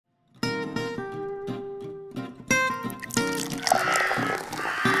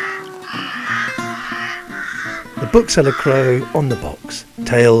Bookseller Crow on the box.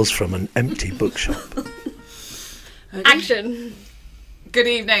 Tales from an empty bookshop. Action! Good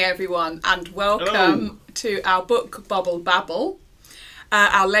evening, everyone, and welcome to our Book Bubble Babble,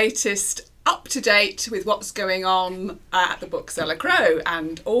 our latest up-to-date with what's going on at the Bookseller Crow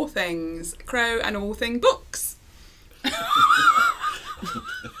and all things Crow and all things books.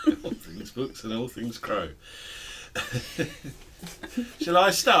 All things books and all things Crow. Shall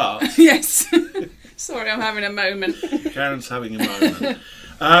I start? Yes. Sorry, I'm having a moment. Karen's having a moment.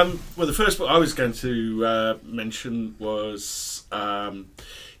 Well, the first book I was going to mention was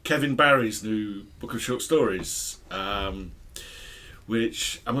Kevin Barry's new book of short stories,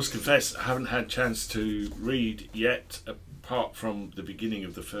 which I must confess I haven't had a chance to read yet, apart from the beginning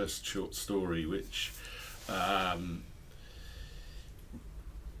of the first short story, which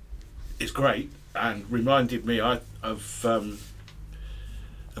is great and reminded me of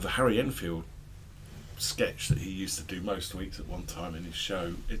a Harry Enfield sketch that he used to do most weeks at one time in his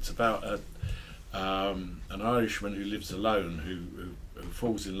show. It's about an Irishman who lives alone who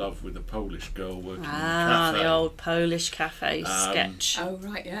falls in love with a Polish girl working in a cafe. The old Polish cafe sketch. Oh,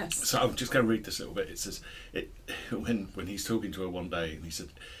 right, yes. So I'm just going to read this little bit. It says, when he's talking to her one day, and he said,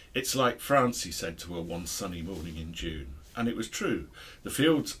 "It's like France," he said to her one sunny morning in June. And it was true. The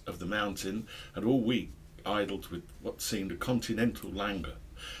fields of the mountain had all week idled with what seemed a continental languor,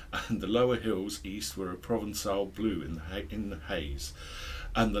 and the lower hills east were a Provençal blue in the haze,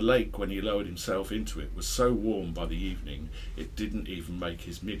 and the lake, when he lowered himself into it, was so warm by the evening it didn't even make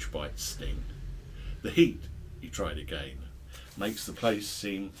his midge bites sting. The heat, he tried again, makes the place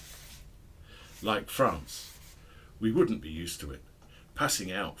seem like France. We wouldn't be used to it,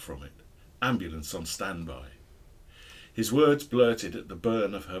 passing out from it, ambulance on standby. His words blurted at the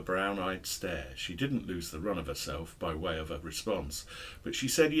burn of her brown-eyed stare. She didn't lose the run of herself by way of a response, but she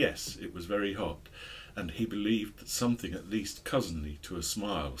said yes, it was very hot, and he believed that something at least cousinly to a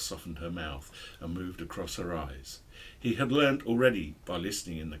smile softened her mouth and moved across her eyes. He had learnt already by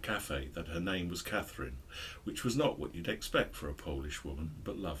listening in the cafe that her name was Katherine, which was not what you'd expect for a Polish woman,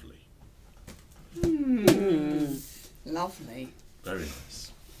 but lovely. Lovely. Very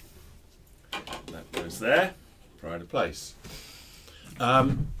nice. That goes there. Pride of place.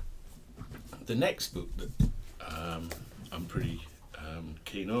 The next book that I'm pretty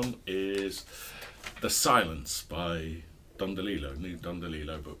keen on is The Silence by Don Delillo, new Don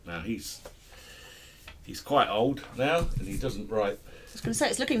Delillo book. Now he's quite old now, and he doesn't write. I was going to say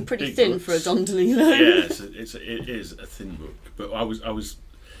it's looking pretty big thin books. for a Don Delillo. Yeah, it is a thin book, but I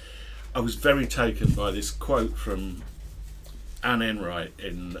was very taken by this quote from Anne Enright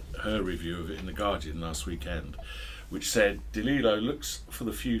in her review of it in The Guardian last weekend, which said, "Delillo looks for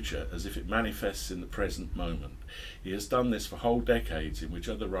the future as if it manifests in the present moment. He has done this for whole decades in which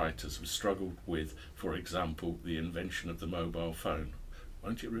other writers have struggled with, for example, the invention of the mobile phone.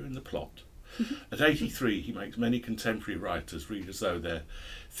 Won't it ruin the plot?" At 83, he makes many contemporary writers read as though they're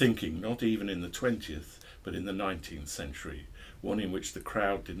thinking not even in the 20th, but in the 19th century, one in which the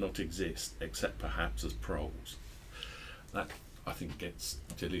crowd did not exist, except perhaps as proles. That, I think, gets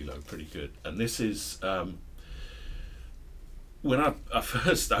Delillo pretty good. And this is, when I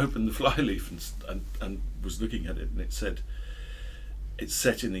first opened the flyleaf and was looking at it, and it said it's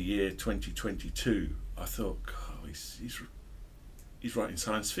set in the year 2022, I thought, God, he's writing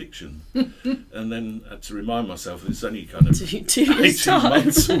science fiction. And then I had to remind myself that it's only kind of 2 years 18 time.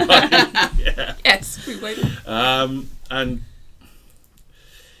 months away. Yeah. Yes, we waited. And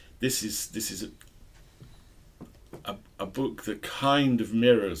this is a book that kind of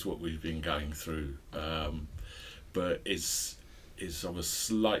mirrors what we've been going through, but is of a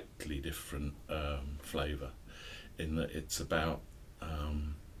slightly different flavour, in that it's about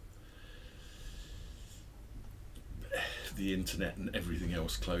the internet and everything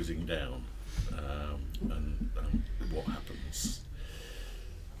else closing down, and what happens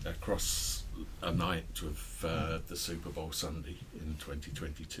across a night of the Super Bowl Sunday in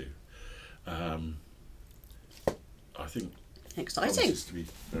 2022. I think Exciting. promises to be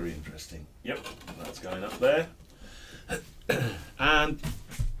very interesting. Yep, that's going up there. And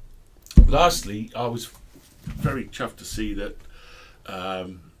lastly, I was very chuffed to see that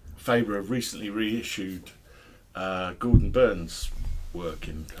Faber have recently reissued Gordon Burns' work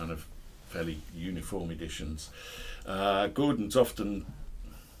in kind of fairly uniform editions. Gordon's often,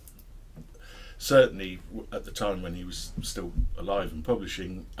 certainly at the time when he was still alive and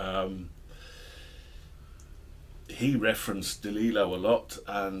publishing, he referenced Delillo a lot,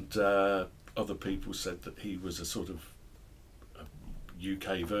 and other people said that he was a sort of a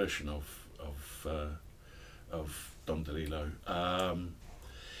UK version of Don Delillo.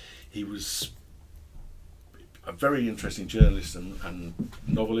 He was a very interesting journalist and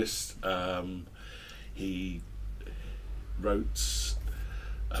novelist. He wrote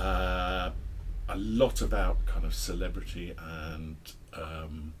a lot about kind of celebrity and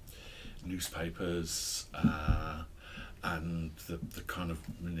newspapers and the kind of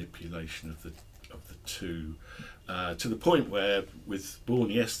manipulation of the two, to the point where with Born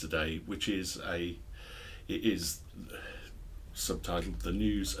Yesterday, which is it is subtitled "The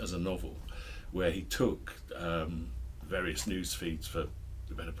News as a Novel," where he took various news feeds for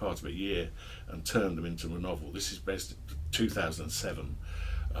the better part of a year and turned them into a novel. This is best 2007,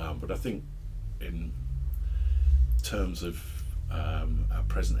 but I think in terms of our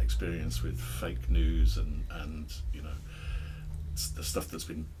present experience with fake news and you know the stuff that's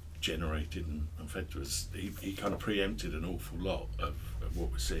been generated and fed to us, he kind of preempted an awful lot of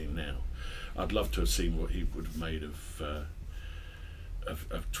what we're seeing now. I'd love to have seen what he would have made of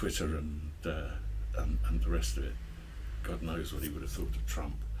Twitter and the rest of it. God knows what he would have thought of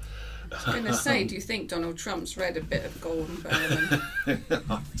Trump. I was going to say, do you think Donald Trump's read a bit of Gordon Bowman?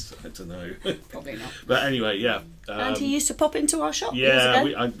 I don't know. Probably not. But anyway, yeah. And he used to pop into our shop yeah,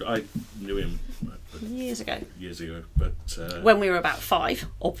 years ago. I knew him Years ago. but When we were about 5,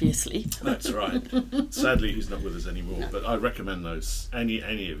 obviously. that's right. Sadly, he's not with us anymore. No. But I recommend those.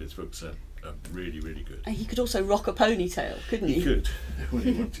 Any of his books are really, really good. And he could also rock a ponytail, couldn't he? He could when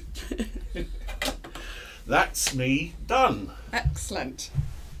he wanted to. That's me done. Excellent.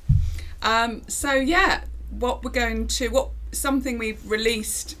 So yeah, something we've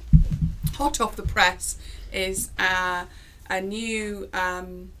released hot off the press is a new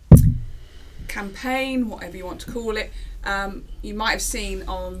campaign, whatever you want to call it. You might have seen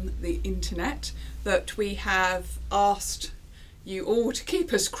on the internet that we have asked you all to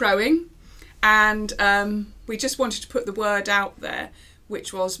keep us crowing, and we just wanted to put the word out there,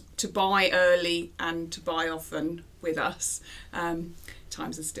 which was to buy early and to buy often with us.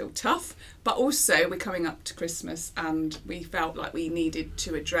 Times are still tough, but also we're coming up to Christmas and we felt like we needed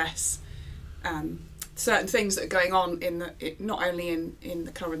to address certain things that are going on not only in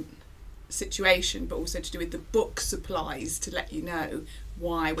the current situation, but also to do with the book supplies, to let you know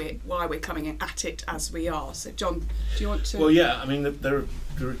why we're coming at it as we are. So John, do you want to? Well, yeah, I mean there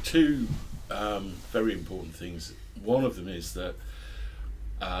are two very important things. One of them is that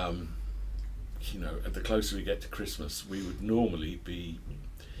you know, the closer we get to Christmas, we would normally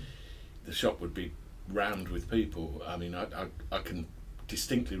the shop would be rammed with people. I mean, I can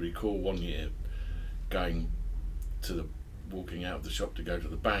distinctly recall one year walking out of the shop to go to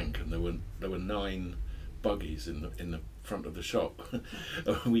the bank, and there were 9 buggies in the front of the shop.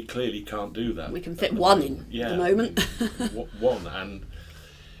 We clearly can't do that. We can fit one in at the moment. One, and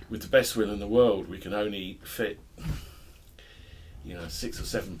with the best will in the world, we can only fit 6 or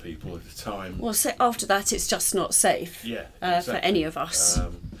 7 people at a time. Well, after that, it's just not safe. Yeah, exactly. For any of us.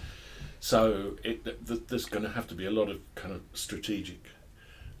 So there's going to have to be a lot of kind of strategic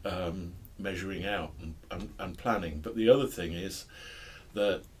measuring out and planning. But the other thing is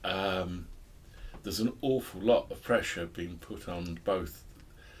that there's an awful lot of pressure being put on both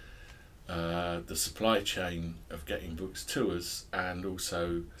the supply chain of getting books to us and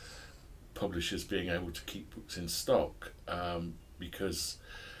also publishers being able to keep books in stock, because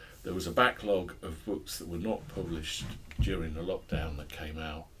there was a backlog of books that were not published during the lockdown that came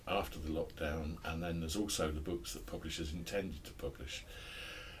out after the lockdown, and then there's also the books that publishers intended to publish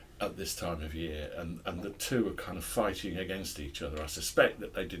at this time of year, and the two are kind of fighting against each other. I suspect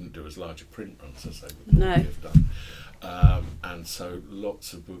that they didn't do as large a print runs as they would probably have done, and so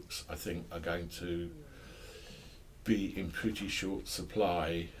lots of books I think are going to be in pretty short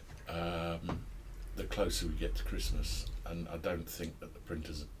supply the closer we get to Christmas, and I don't think that the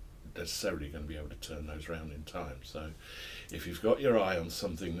printers are necessarily going to be able to turn those around in time. So if you've got your eye on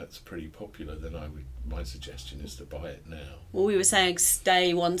something that's pretty popular, then my suggestion is to buy it now. Well, we were saying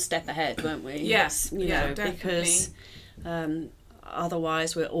stay one step ahead, weren't we? Yes, definitely. Because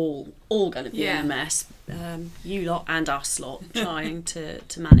otherwise we're all going to be in a mess. You lot and us lot trying to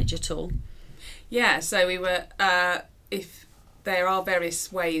manage it all. Yeah, so we were, if there are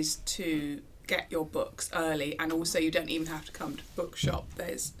various ways to get your books early, and also you don't even have to come to bookshop.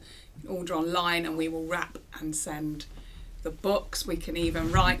 There's order online and we will wrap and send the books. We can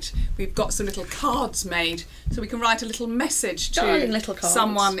even we've got some little cards made, so we can write a little message to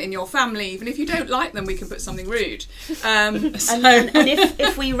someone in your family. Even if you don't like them, we can put something rude. And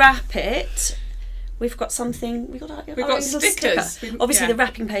if we wrap it, we've got something. We've got stickers. Obviously, the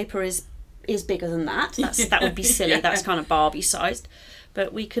wrapping paper is bigger than that. That would be silly. That's kind of Barbie sized.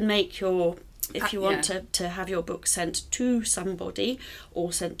 But we can make if you want to have your book sent to somebody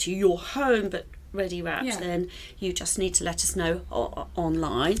or sent to your home, but ready wrapped, Yeah. then you just need to let us know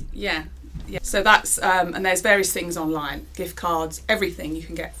online. Yeah. Yeah. So that's and there's various things online, gift cards, everything you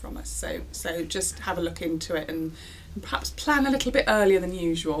can get from us. So just have a look into it and perhaps plan a little bit earlier than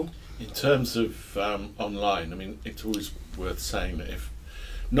usual. In terms of online, I mean, it's always worth saying that if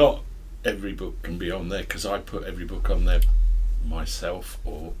not every book can be on there, because I put every book on there myself,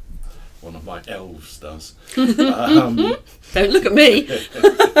 or one of my elves does. Don't look at me.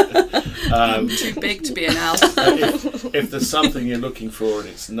 Too big to be an elf. If there's something you're looking for and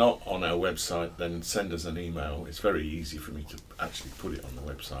it's not on our website, then send us an email. It's very easy for me to actually put it on the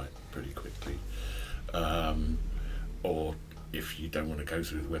website pretty quickly. Or if you don't want to go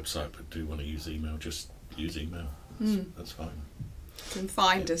through the website but do want to use email, just use email. That's fine. You can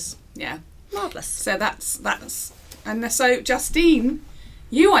find us. Yeah. Marvellous. So that's and so Justine,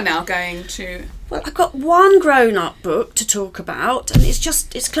 you are now going to. Well, I've got one grown-up book to talk about, and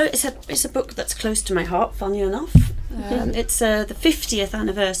it's a book that's close to my heart. Funny enough, it's the 50th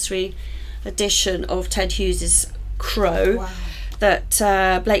anniversary edition of Ted Hughes's Crow. Wow.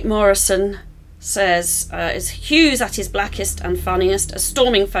 That Blake Morrison says is Hughes at his blackest and funniest, a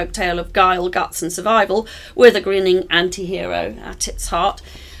storming folktale of guile, guts and survival with a grinning anti-hero at its heart.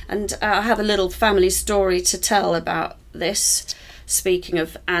 And I have a little family story to tell about this. Speaking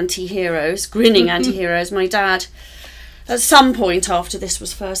of anti-heroes, grinning anti-heroes, my dad, at some point after this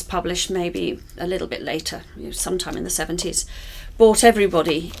was first published, maybe a little bit later, sometime in the 70s, bought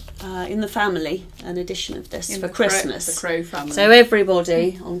everybody in the family an edition of this for Christmas. The Crow family. So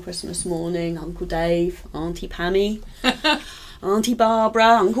everybody on Christmas morning, Uncle Dave, Auntie Pammy, Auntie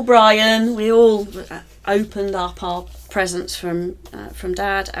Barbara, Uncle Brian, we all opened up our presents from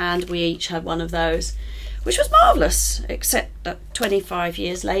Dad, and we each had one of those, which was marvellous, except that 25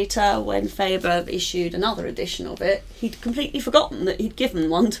 years later, when Faber issued another edition of it, he'd completely forgotten that he'd given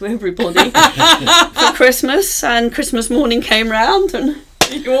one to everybody for Christmas, and Christmas morning came round, and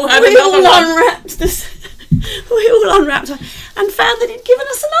you all had we another all one. unwrapped this. We all unwrapped and found that he'd given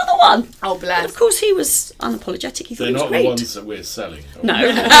us another one. Oh, bless. But of course, he was unapologetic. He thought They're it was not great. the ones that we're selling. No,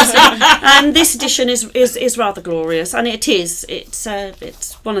 and this edition is rather glorious, and it's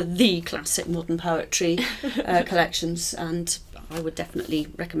one of the classic modern poetry collections, and I would definitely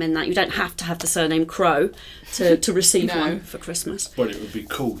recommend that. You don't have to have the surname Crow to receive No. one for Christmas. But it would be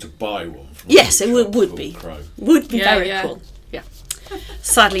cool to buy one. From Yes, a it shop would called be. Crow. Would be Yeah, very yeah. cool. Yeah.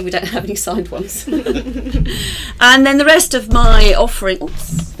 Sadly, we don't have any signed ones. And then the rest of my offering.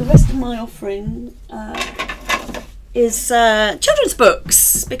 Is children's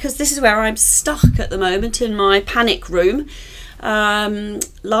books, because this is where I'm stuck at the moment in my panic room.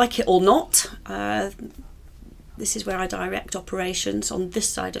 Like it or not, this is where I direct operations on this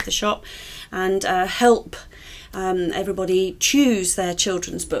side of the shop and help everybody choose their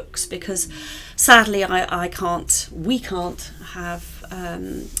children's books, because sadly we can't have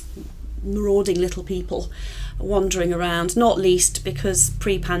marauding little people wandering around, not least because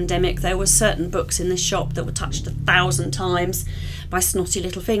pre-pandemic there were certain books in this shop that were touched 1,000 times by snotty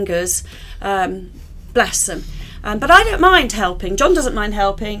little fingers. Bless them. But I don't mind helping. John doesn't mind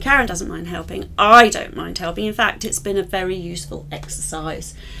helping. Karen doesn't mind helping. I don't mind helping. In fact, it's been a very useful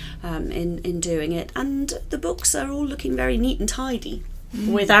exercise in doing it. And the books are all looking very neat and tidy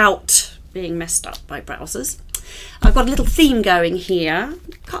without being messed up by browsers. I've got a little theme going here.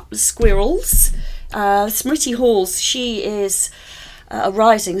 A couple of squirrels. Smriti Halls, she is a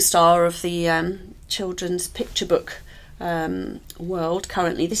rising star of the children's picture book world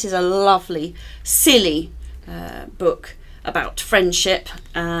currently. This is a lovely, silly book about friendship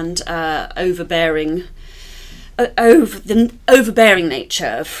and the overbearing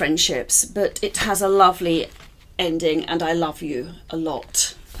nature of friendships, but it has a lovely ending, and I love you a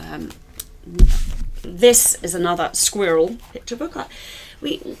lot. This is another squirrel picture book.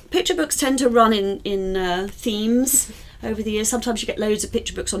 Picture books tend to run in themes over the years. Sometimes you get loads of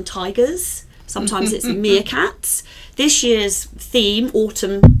picture books on tigers. Sometimes it's meerkats. This year's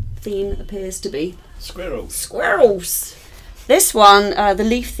autumn theme, appears to be squirrels. This one, the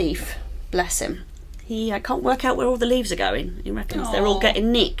leaf thief, bless him. He can't work out where all the leaves are going. He reckons they're all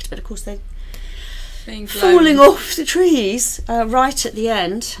getting nicked, but of course they're falling off the trees. Right at the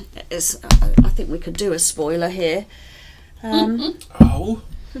end is, I think we could do a spoiler here. Oh,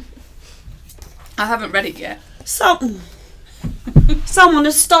 I haven't read it yet. Someone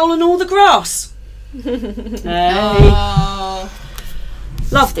has stolen all the grass. Hey. Oh,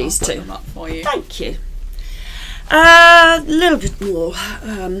 Love these I'll put two. them up for you. Thank you. A little bit more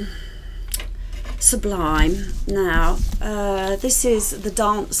sublime now. This is The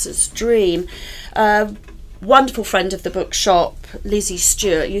Dancer's Dream. wonderful friend of the bookshop, Lizzie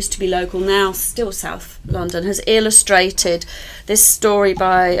Stewart, used to be local, now still South London, has illustrated this story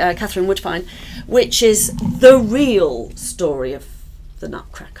by Katherine Woodfine, which is the real story of the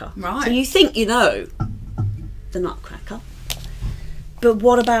Nutcracker. Right. So you think you know the Nutcracker, but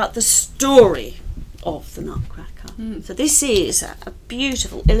what about the story of the Nutcracker? So this is a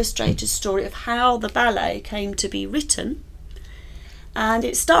beautiful illustrated story of how the ballet came to be written, and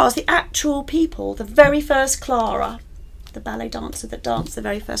it stars the actual people, the very first Clara, the ballet dancer that danced the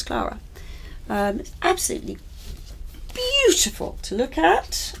very first Clara. It's absolutely beautiful to look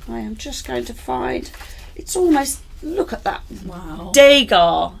at. I am just going to find, it's almost, look at that, Wow.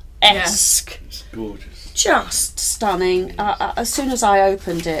 Degas-esque. It's gorgeous. Just stunning. As soon as I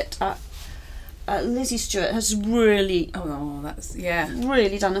opened it, Lizzie Stewart has really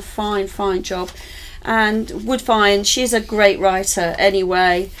really done a fine job, and Woodfine, she's a great writer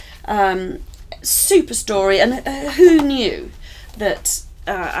anyway. Super story, and who knew that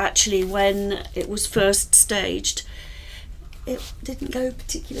actually when it was first staged it didn't go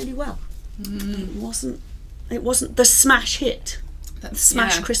particularly well. It wasn't the smash hit, the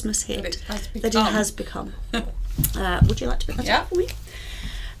smash Christmas hit that it has become. Would you like to pick that up for me?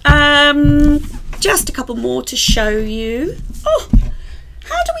 Just a couple more to show you. Oh,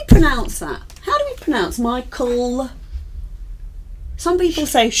 how do we pronounce that? How do we pronounce Michael? Some people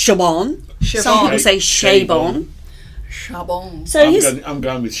say Chabon. Some people say Chabon. Chabon. So I'm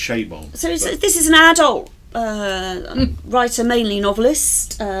going with Chabon. So this is an adult writer, mainly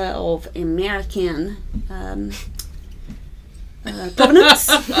novelist of American provenance.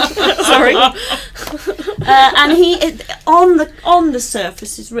 Sorry. And he, on the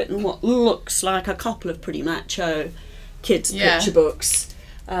surface, is written what looks like a couple of pretty macho kids' picture books.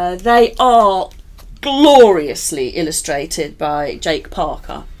 They are gloriously illustrated by Jake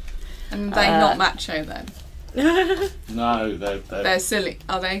Parker. And they're not macho then? No, they're silly,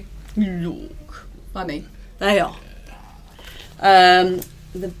 are they? Look, Funny. they are.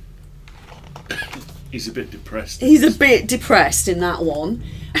 He's a bit depressed. He's a bit depressed in that one.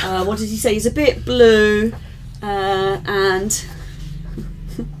 What did he say? He's a bit blue, and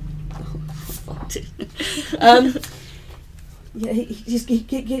he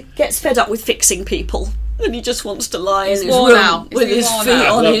gets fed up with fixing people, and he just wants to lie in his room with his feet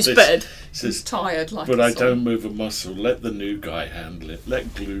on his bed. He's tired like but I don't move a muscle. Let the new guy handle it.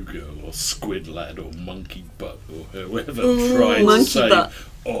 Let Glue Girl or Squid Lad or Monkey Butt or whoever try to save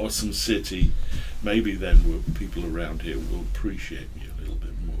Awesome City. Maybe then people around here will appreciate me a little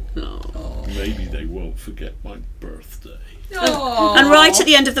bit more. Oh. Maybe they won't forget my birthday. And right at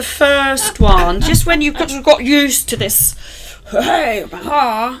the end of the first one, just when you got used to this,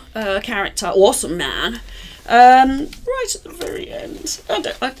 character, awesome man, right at the very end,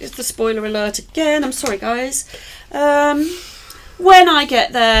 it's the spoiler alert again, I'm sorry guys, when I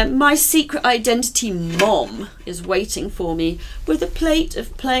get there, my secret identity mom is waiting for me with a plate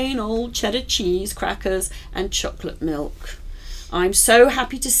of plain old cheddar cheese, crackers and chocolate milk. I'm so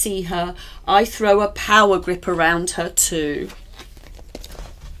happy to see her. I throw a power grip around her too.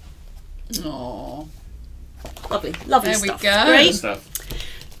 Aww. Lovely There stuff. we go. Great. Stuff.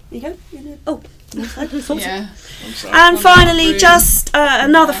 There you go. Oh, Yeah. I'm sorry. and finally, just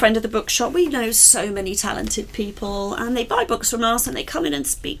another friend of the bookshop. We know so many talented people, and they buy books from us, and they come in and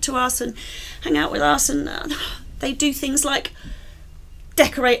speak to us and hang out with us, and they do things like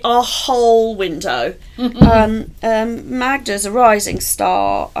decorate our whole window. Magda's a rising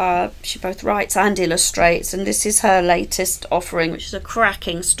star. She both writes and illustrates, and this is her latest offering, which is a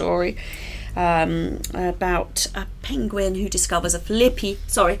cracking story about a penguin who discovers a red flippy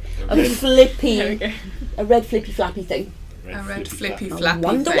flappy thing. A red flippy I flappy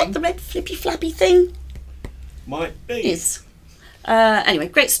wonder thing. what the red flippy flappy thing Might be. is. Anyway,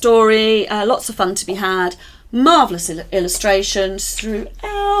 great story, lots of fun to be had, marvellous illustrations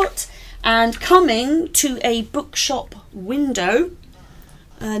throughout, and coming to a bookshop window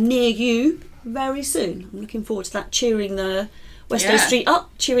near you very soon. I'm looking forward to that, cheering the Westow Street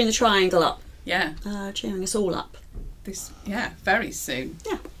up, cheering the Triangle up, cheering us all up. Very soon.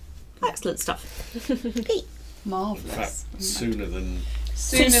 Yeah, excellent stuff. Marvellous. Sooner than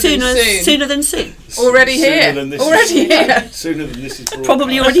Sooner than soon. Already here. Sooner than this Already here. Sooner than this is broadcast.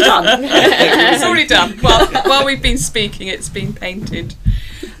 Probably already done. It's already done. Well, while we've been speaking, it's been painted.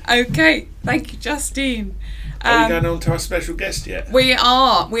 Okay, thank you, Justine. Are we going on to our special guest yet? We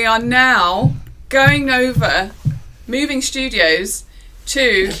are now going over, moving studios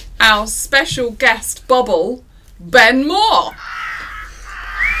to our special guest bubble, Ben Moor.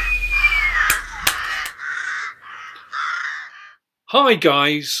 Hi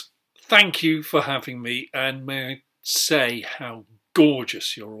guys, thank you for having me, and may I say how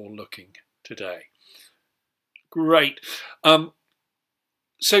gorgeous you're all looking today. Great.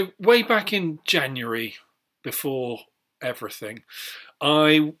 So way back in January, before everything,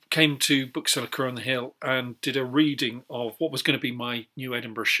 I came to Bookseller Crow on the Hill and did a reading of what was going to be my new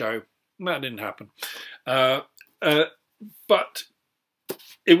Edinburgh show. That didn't happen. But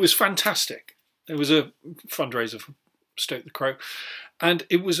it was fantastic. It was a fundraiser for Stoke the Crow. And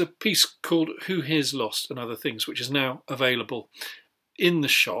it was a piece called Who Here's Lost and Other Things, which is now available in the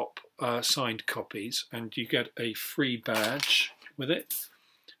shop, signed copies, and you get a free badge with it.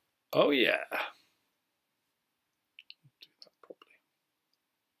 Oh yeah. Do that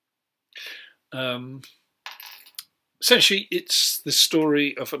properly. Essentially, it's the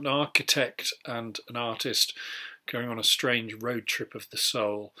story of an architect and an artist going on a strange road trip of the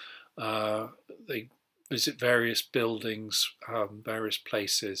soul. They visit various buildings, various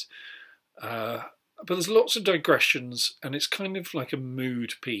places. But there's lots of digressions, and it's kind of like a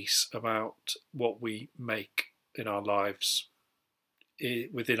mood piece about what we make in our lives,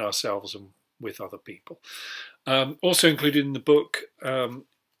 within ourselves and with other people. Also included in the book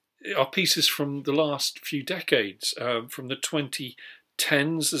are pieces from the last few decades. From the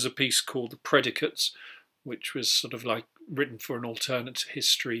 2010s, there's a piece called The Predicates, which was sort of like written for an alternate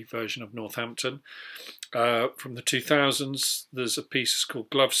history version of Northampton. From the 2000s, there's a piece called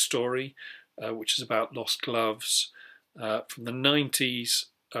Glove Story, which is about lost gloves. From the 90s,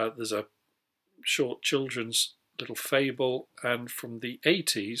 there's a short children's little fable. And from the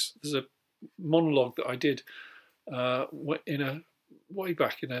 80s, there's a monologue that I did way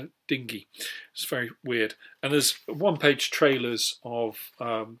back in a dinghy. It's very weird. And there's one-page trailers of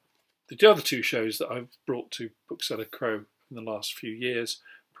the other two shows that I've brought to Bookseller Crow in the last few years,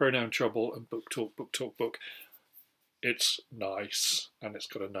 Pronoun Trouble and Book Talk, Book Talk, Book. It's nice, and it's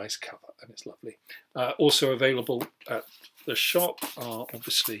got a nice cover, and it's lovely. Also available at the shop are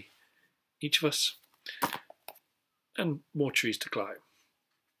obviously Each of Us and More Trees to Climb.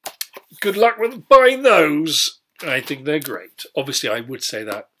 Good luck with buying those. I think they're great. Obviously, I would say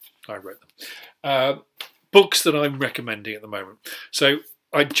that I read them. Books that I'm recommending at the moment. So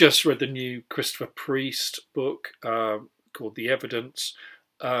I just read the new Christopher Priest book called The Evidence.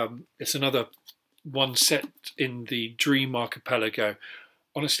 It's another one set in the Dream Archipelago.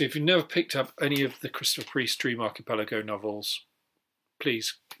 Honestly, if you've never picked up any of the Christopher Priest Dream Archipelago novels,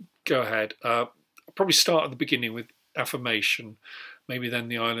 please go ahead. I'll probably start at the beginning with Affirmation, maybe then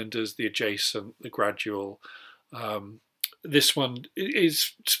The Islanders, The Adjacent, The Gradual. This one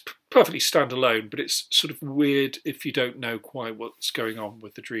is perfectly standalone, but it's sort of weird if you don't know quite what's going on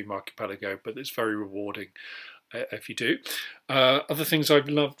with the Dream Archipelago, but it's very rewarding if you do. Other things I've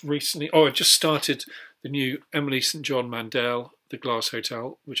loved recently. Oh, I just started the new Emily St. John Mandel, The Glass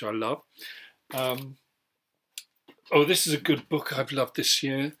Hotel, which I love. Oh, this is a good book I've loved this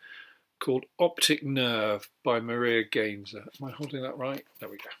year called Optic Nerve by Maria Gainza. Am I holding that right? There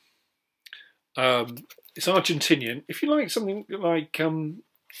we go. It's Argentinian. If you like something like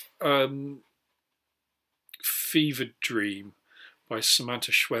Fever Dream by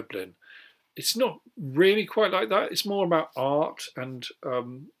Samantha Schweblin, it's not really quite like that. It's more about art and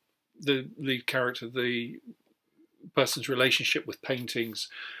the lead character, the person's relationship with paintings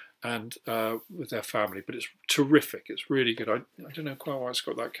and with their family. But it's terrific. It's really good. I don't know quite why it's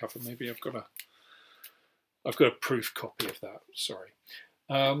got that cover. Maybe I've got a proof copy of that. Sorry.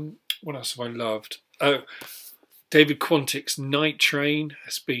 What else have I loved? Oh, David Quantick's Night Train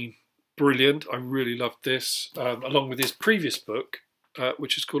has been brilliant. I really loved this, along with his previous book,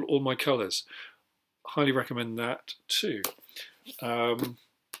 which is called All My Colours. Highly recommend that too. I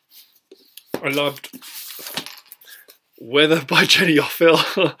loved Weather by Jenny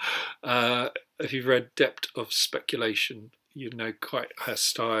Offil. If you've read Depth of Speculation, you know quite her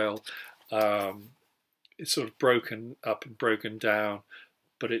style. It's sort of broken up and broken down,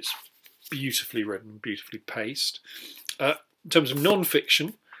 but it's beautifully written, beautifully paced. In terms of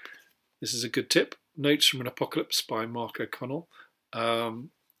non-fiction, this is a good tip. Notes from an Apocalypse by Mark O'Connell. You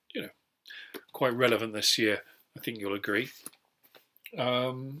know, quite relevant this year, I think you'll agree.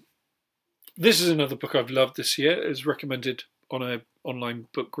 This is another book I've loved this year. It was recommended on an online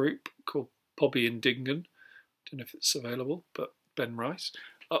book group called Pobby and Dingan. Don't know if it's available, but Ben Rice.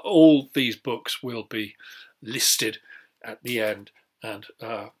 All these books will be listed at the end and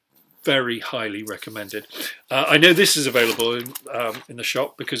very highly recommended. I know this is available in the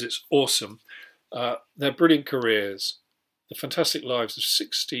shop because it's awesome. They're Brilliant Careers, The Fantastic Lives of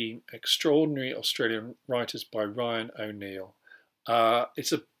 16 Extraordinary Australian Writers by Ryan O'Neill.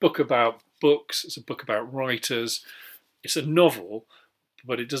 It's a book about books, it's a book about writers, it's a novel,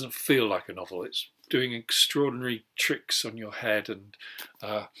 but it doesn't feel like a novel. It's doing extraordinary tricks on your head and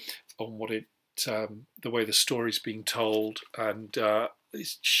on what it, the way the story's being told, and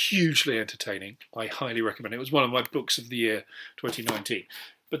it's hugely entertaining. I highly recommend it. It was one of my books of the year 2019,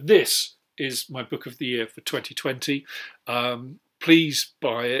 but this is my book of the year for 2020. Please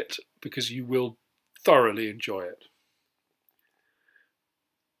buy it because you will thoroughly enjoy it.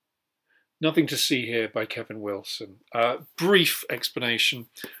 Nothing to See Here by Kevin Wilson. Brief explanation.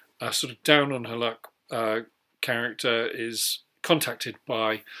 Sort of down on her luck character is contacted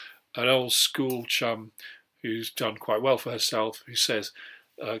by an old school chum who's done quite well for herself, who says,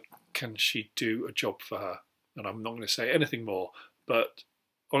 can she do a job for her? And I'm not going to say anything more, but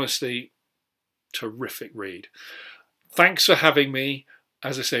honestly, terrific read. Thanks for having me.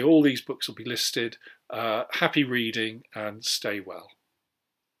 As I say, all these books will be listed. Happy reading and stay well.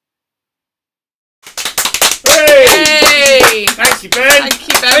 Hey! Thank you, Ben. Thank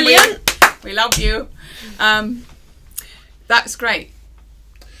you, Ben. Brilliant. We love you. That's great.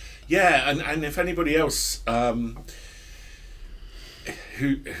 Yeah, and if anybody else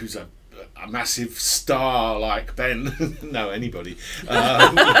who's a massive star like Ben, no, anybody,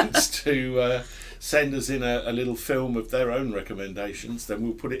 wants to send us in a little film of their own recommendations, then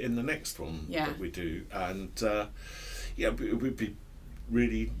we'll put it in the next one that we do. And yeah, it would be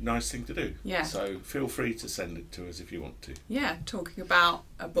really nice thing to do. Yeah. So feel free to send it to us if you want to. Yeah, talking about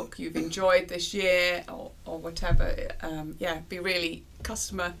a book you've enjoyed this year or whatever. Yeah, be really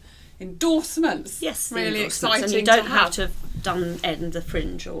customer endorsements. Yes, really endorsements. exciting. And you don't have to have done Ed the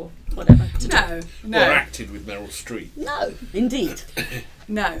Fringe or whatever. No. Or acted with Meryl Streep. No, indeed.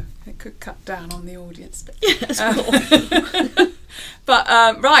 No, it could cut down on the audience. But, Yes, but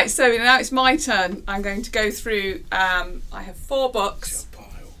right, so now it's my turn. I'm going to go through. I have 4 books.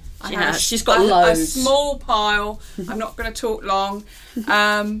 She's got a loads. Small pile. I'm not going to talk long.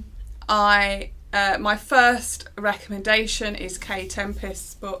 My first recommendation is Kay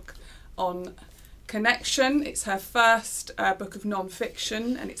Tempest's book on connection. It's her first book of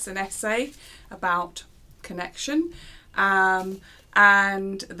non-fiction, and it's an essay about connection.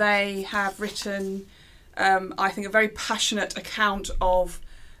 And they have written, I think, a very passionate account of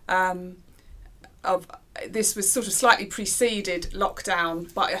this was sort of slightly preceded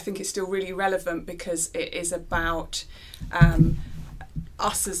lockdown, but I think it's still really relevant because it is about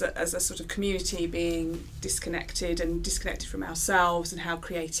us as a sort of community being disconnected from ourselves, and how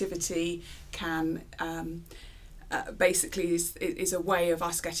creativity can basically is a way of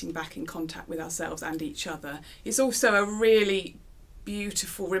us getting back in contact with ourselves and each other. It's also a really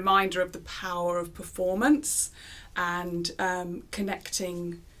beautiful reminder of the power of performance and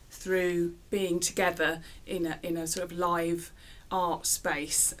connecting through being together in a sort of live art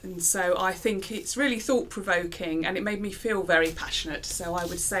space. And so I think it's really thought-provoking, and it made me feel very passionate. So I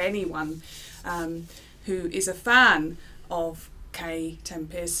would say anyone who is a fan of Kay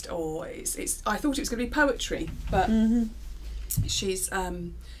Tempest, or I thought it was going to be poetry, but she's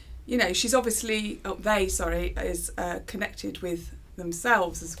you know, she's obviously is connected with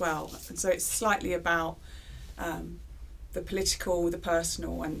themselves as well, and so it's slightly about the political, the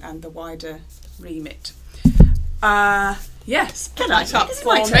personal, and the wider remit. Yes, Can I? Is it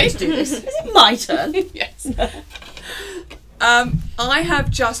my turn to do this? Is it my turn? Yes. I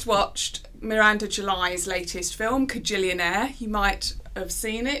have just watched Miranda July's latest film, Kajillionaire. You might have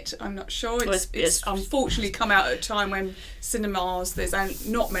seen it. I'm not sure. It's unfortunately come out at a time when there's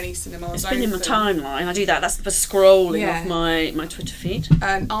not many cinemas It's been open. in my timeline. I do that. That's for scrolling off my Twitter feed.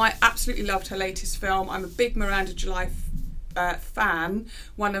 And I absolutely loved her latest film. I'm a big Miranda July fan.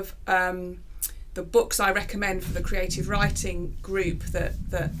 One of the books I recommend for the creative writing group that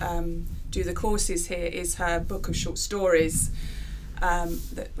do the courses here is her book of short stories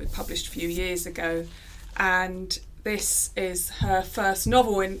that we published a few years ago, and this is her first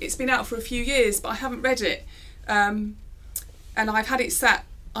novel, and it's been out for a few years, but I haven't read it, and I've had it sat,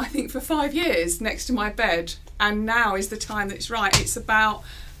 I think, for 5 years next to my bed, and now is the time that it's right. It's about,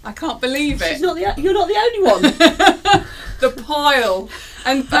 I can't believe it. You're not the only one. The pile,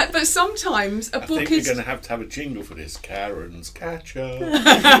 and but sometimes a book I think is. you're going to have a jingle for this. Karen's catch up.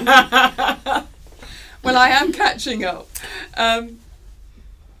 Well, I am catching up,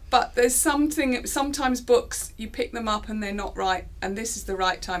 but there's something. Sometimes books, you pick them up and they're not right, and this is the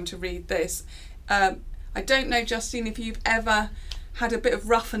right time to read this. I don't know, Justine, if you've ever had a bit of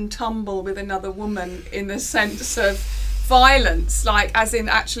rough and tumble with another woman in the sense of violence, like as in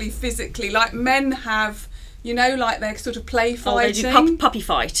actually physically, like men have. You know, like they're sort of play fighting. Oh, they do puppy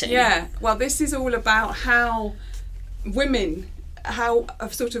fighting. Yeah. Well, this is all about how women, how a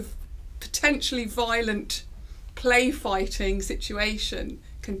sort of potentially violent play fighting situation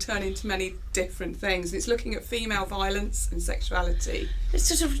can turn into many different things. It's looking at female violence and sexuality. It's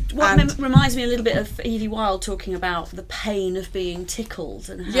sort of what reminds me a little bit of Evie Wilde talking about the pain of being tickled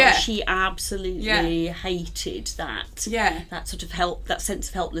and how she absolutely hated that. That sort of that sense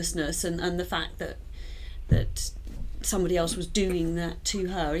of helplessness and the fact that somebody else was doing that to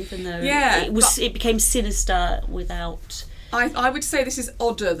her, even though it became sinister without. I would say this is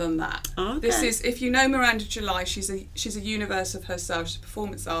odder than that. Okay. This is, if you know Miranda July, she's a universe of herself. She's a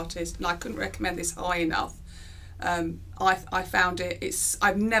performance artist, and I couldn't recommend this high enough. I found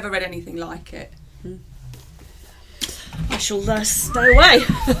I've never read anything like it. I shall stay away.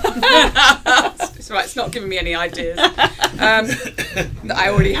 It's right. It's not giving me any ideas that I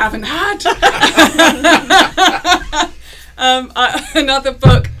already haven't had. Another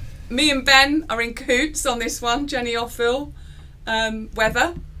book. Me and Ben are in cahoots on this one. Jenny Offil,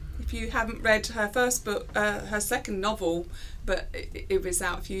 Weather. If you haven't read her first book, her second novel, but it was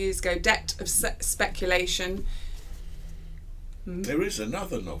out a few years ago, Debt of Speculation. There is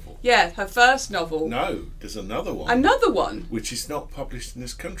another novel. Yeah, her first novel. No, there's another one. Another one? Which is not published in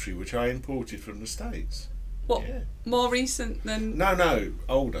this country, which I imported from the States. What? Yeah. More recent than... No,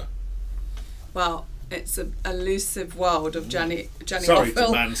 older. Well, it's an elusive world of Jenny Sorry Offil.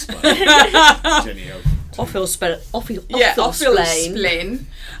 to mansplain. Jenny Offil Splin.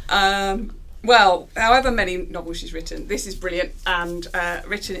 Well, however many novels she's written, this is brilliant and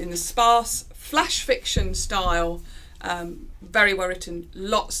written in the sparse flash fiction style. Very well written,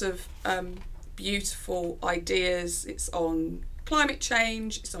 lots of beautiful ideas. It's on climate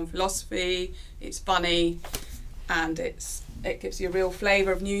change, it's on philosophy, it's funny, and it gives you a real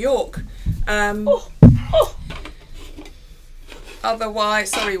flavour of New York.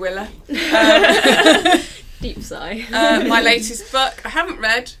 Otherwise, sorry Willa. Deep sigh. My latest book I haven't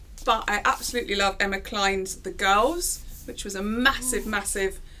read, but I absolutely love Emma Cline's The Girls, which was a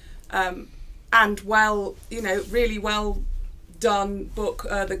massive and really well done book.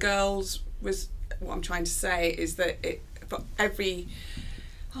 The Girls was, what I'm trying to say is that what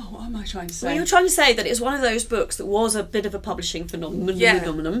am I trying to say? Well, you're trying to say that it's one of those books that was a bit of a publishing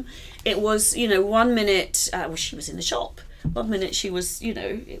phenomenon. It was, 1 minute, she was in the shop. 1 minute she was,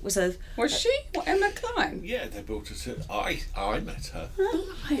 it was a... Was she? What, Emma Cline? Yeah, they brought her to... I met her.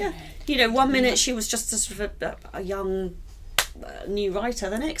 Yeah. 1 minute she was just a sort of a young... new writer.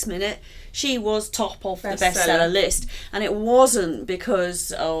 The next minute she was top of the bestseller list, and it wasn't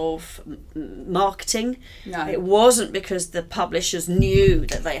because of marketing. No, it wasn't because the publishers knew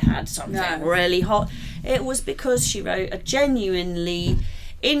that they had something really hot. It was because she wrote a genuinely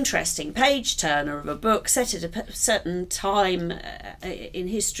interesting page turner of a book set at a certain time in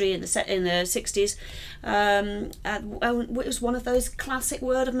history in the 60s. It was one of those classic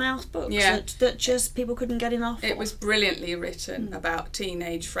word of mouth books that just people couldn't get enough. It was brilliantly written about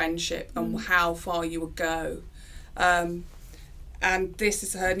teenage friendship and how far you would go. And this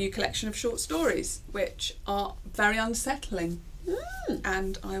is her new collection of short stories, which are very unsettling.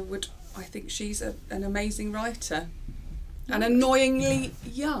 And I think she's an amazing writer. And annoyingly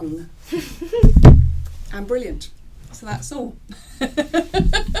young and brilliant. So that's all.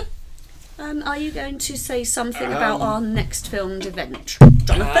 Are you going to say something about our next filmed event,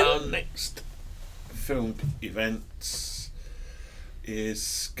 Jonathan? Our next filmed event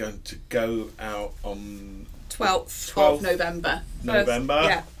is going to go out on 12th of November.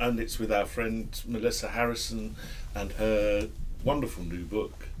 And it's with our friend Melissa Harrison and her wonderful new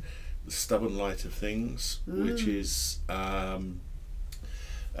book, The Stubborn Light of Things, which is a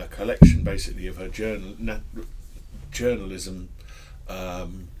collection basically of her journalism,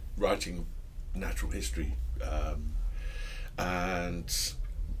 writing natural history, and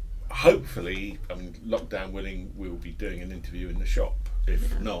hopefully, lockdown willing, we'll be doing an interview in the shop.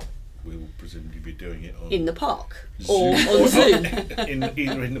 If not, we will presumably be doing it in the park Zoom, or on Zoom.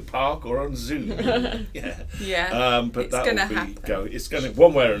 Either in the park or on Zoom. But it's that going to will happen. It's going to,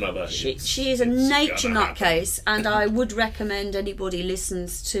 one way or another. She is a nature nutcase, and I would recommend anybody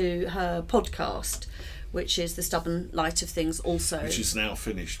listens to her podcast, which is The Stubborn Light of Things also. Which is now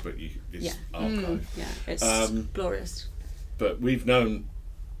finished, but it's archived. It's glorious. But we've known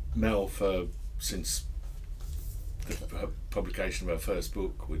Mel since the publication of our first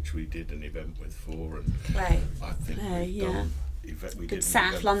book, which we did an event with and Play. I think we've done we did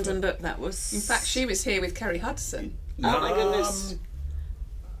South London book that was. In fact, she was here with Kerry Hudson. Oh my goodness.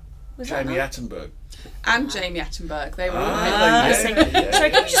 Jamie Attenberg. And Jamie Attenberg. They were all here. Sorry,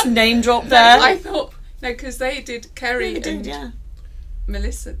 can you just name drop there? I thought, no, because they did Kerry and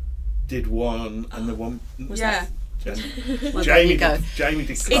Melissa. Did one, and the one... Well, there you go. Jamie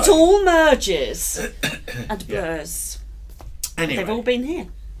declared. It all merges and blurs. Anyway. They've all been here.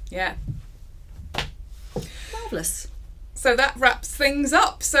 Yeah. Marvellous. So that wraps things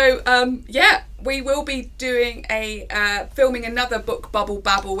up. So we will be doing filming another Book Bubble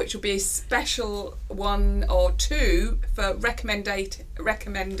Babble, which will be a special 1 or 2 for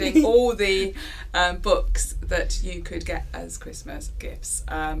recommending all the books that you could get as Christmas gifts,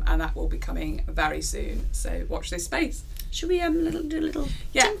 and that will be coming very soon. So watch this space. Should we do a little tinkle?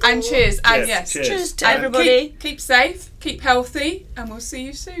 And cheers. And yes, cheers to everybody. Keep safe, keep healthy, and we'll see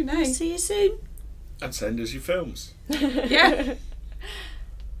you soon. See you soon. And send us your films. Yeah.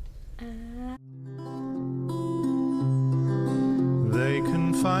 They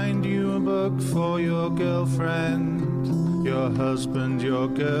can find you a book for your girlfriend, your husband, your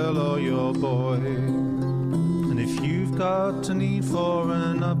girl or your boy. And if you've got a need for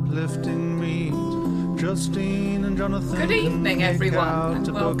an uplifting read, Justine and Jonathan. Good evening, everyone, and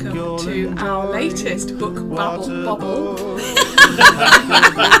welcome to our latest Book Bubble Bubble.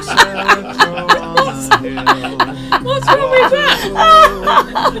 What's wrong with that?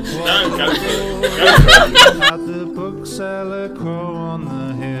 At the bookseller crow on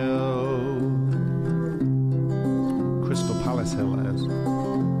the hill. Crystal Palace Hill, it is.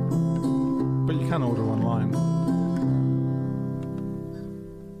 But you can order online.